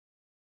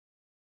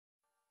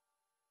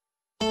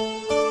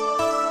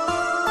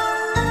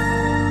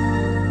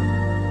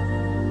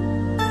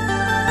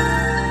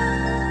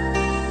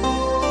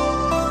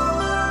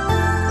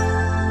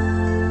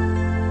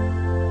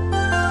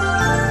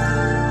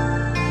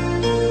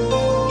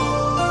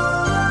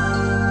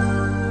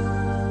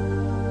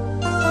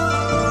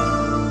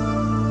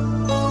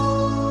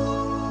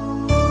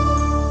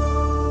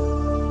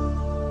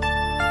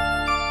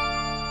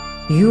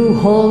You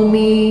hold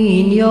me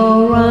in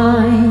your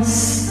eyes,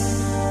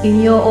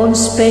 in your own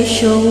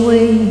special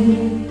way.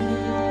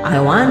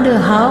 I wonder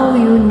how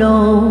you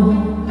know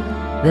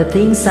the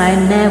things I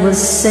never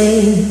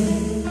say.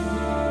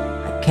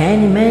 I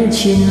can't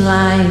imagine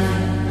life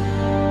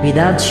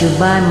without you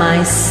by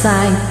my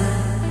side.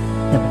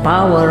 The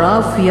power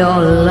of your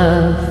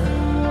love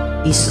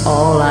is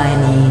all I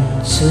need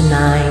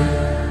tonight.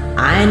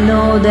 I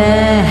know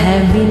there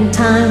have been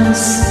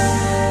times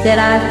that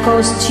I've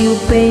caused you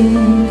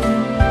pain.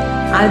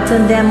 I'll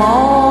turn them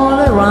all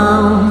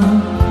around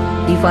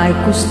if I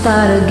could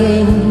start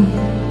again.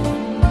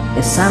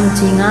 There's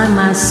something I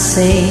must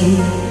say.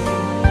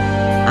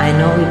 I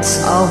know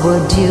it's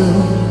overdue.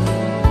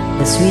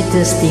 The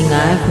sweetest thing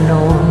I've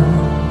known,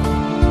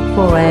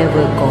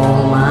 forever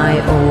call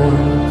my own,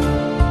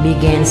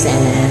 begins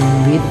and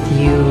ends with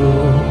you.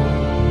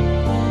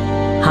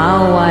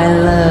 How I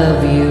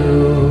love you,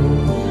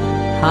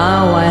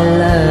 how I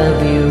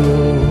love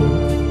you.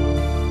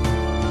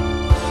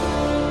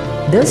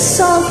 The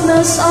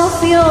softness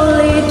of your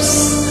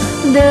lips,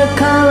 the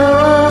color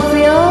of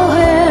your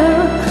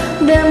hair,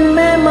 the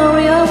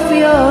memory of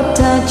your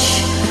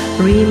touch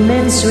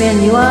remains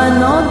when you are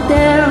not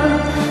there.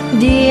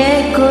 The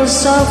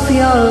echoes of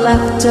your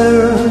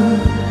laughter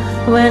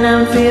when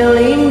I'm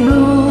feeling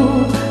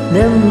blue.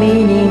 The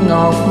meaning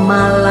of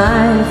my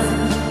life,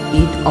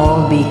 it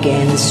all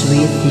begins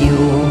with you.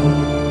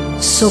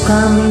 So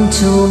come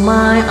into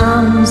my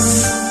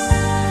arms,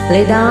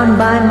 lay down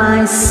by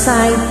my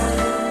side.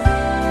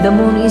 The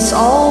moon is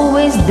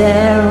always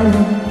there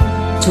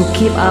to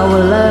keep our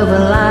love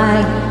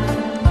alive.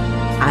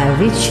 I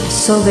reach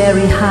so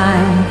very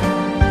high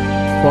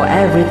for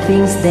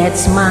everything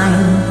that's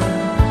mine,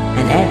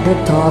 and at the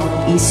top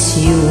is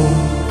you.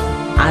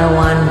 I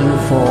want you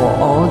for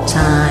all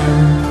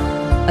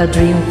time, a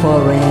dream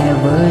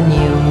forever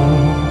new.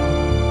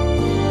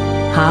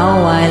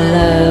 How I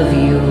love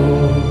you,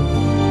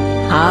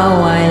 how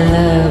I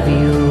love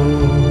you.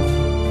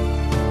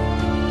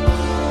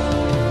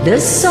 The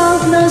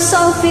softness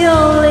of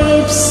your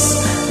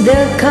lips,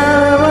 the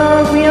color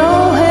of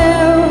your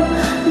hair,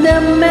 the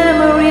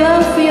memory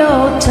of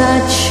your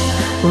touch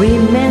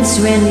remains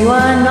when you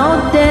are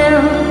not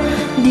there.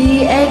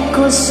 The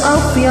echoes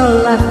of your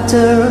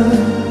laughter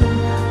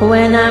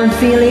when I'm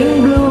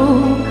feeling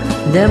blue.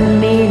 The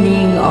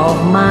meaning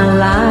of my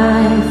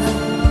life,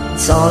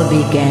 it all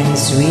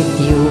begins with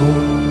you.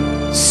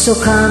 So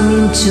come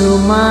into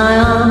my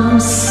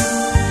arms,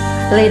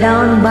 lay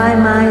down by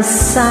my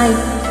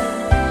side.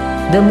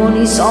 The moon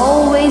is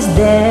always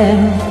there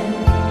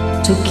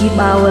to keep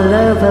our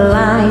love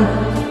alive.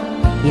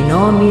 You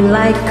know me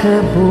like a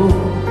book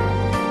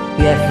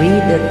you have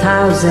read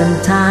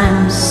 1,000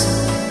 times.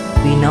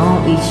 We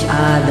know each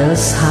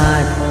other's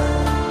heart,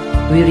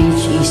 we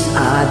reach each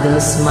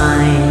other's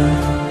mind.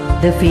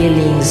 The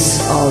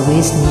feeling's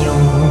always new.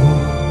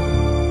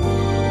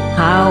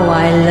 How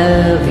I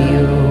love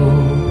you,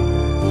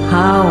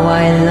 how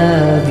I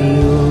love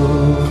you.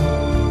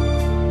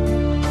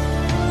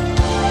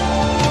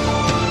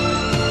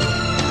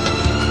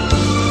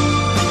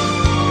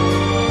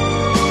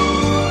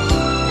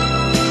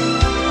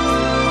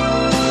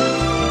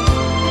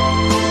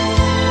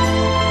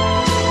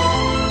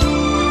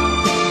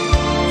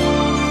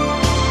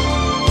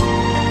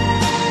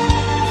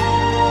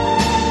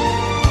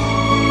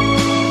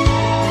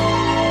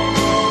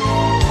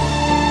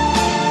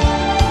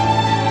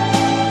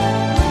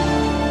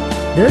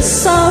 The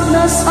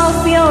softness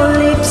of your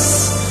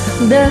lips,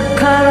 the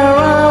color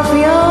of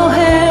your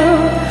hair,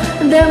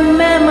 the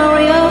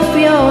memory of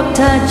your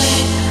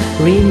touch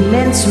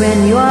remains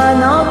when you are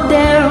not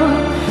there.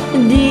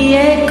 The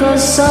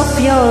echoes of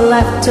your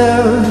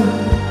laughter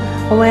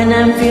when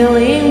I'm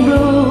feeling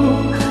blue.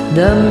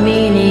 The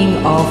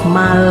meaning of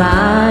my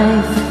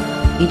life,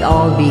 it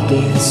all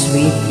begins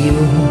with you.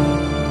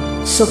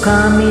 So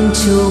come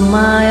into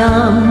my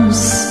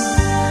arms,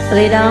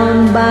 lay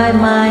down by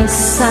my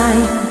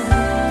side.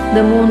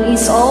 The moon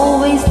is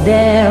always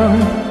there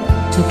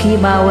to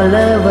keep our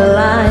love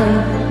alive.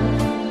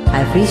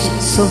 I've reached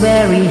so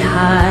very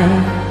high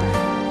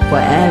for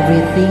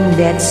everything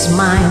that's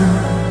mine,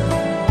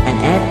 and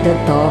at the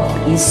top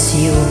is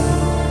you.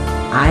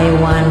 I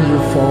want you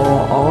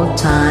for all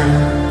time,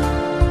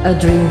 a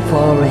dream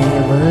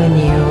forever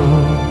new.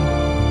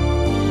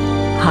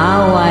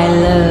 How I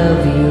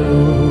love you,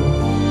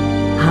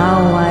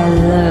 how I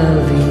love you.